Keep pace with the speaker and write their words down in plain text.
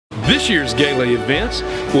This year's gala events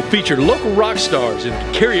will feature local rock stars in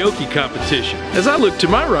karaoke competition. As I look to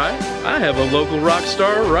my right, I have a local rock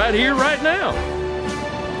star right here, right now.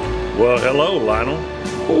 Well, hello, Lionel.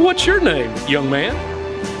 What's your name, young man?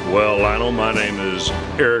 Well, Lionel, my name is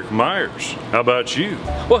Eric Meyers. How about you?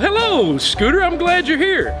 Well, hello, Scooter. I'm glad you're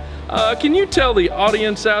here. Can you tell the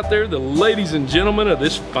audience out there, the ladies and gentlemen of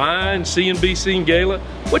this fine CNBC gala,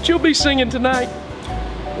 what you'll be singing tonight?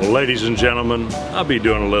 Well, ladies and gentlemen, I'll be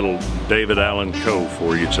doing a little David Allan Coe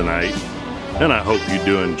for you tonight, and I hope you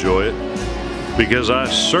do enjoy it, because I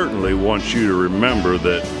certainly want you to remember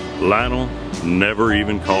that Lionel never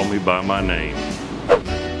even called me by my name.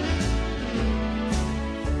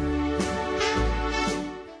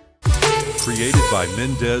 Created by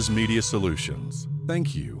Mendez Media Solutions.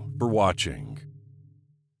 Thank you for watching.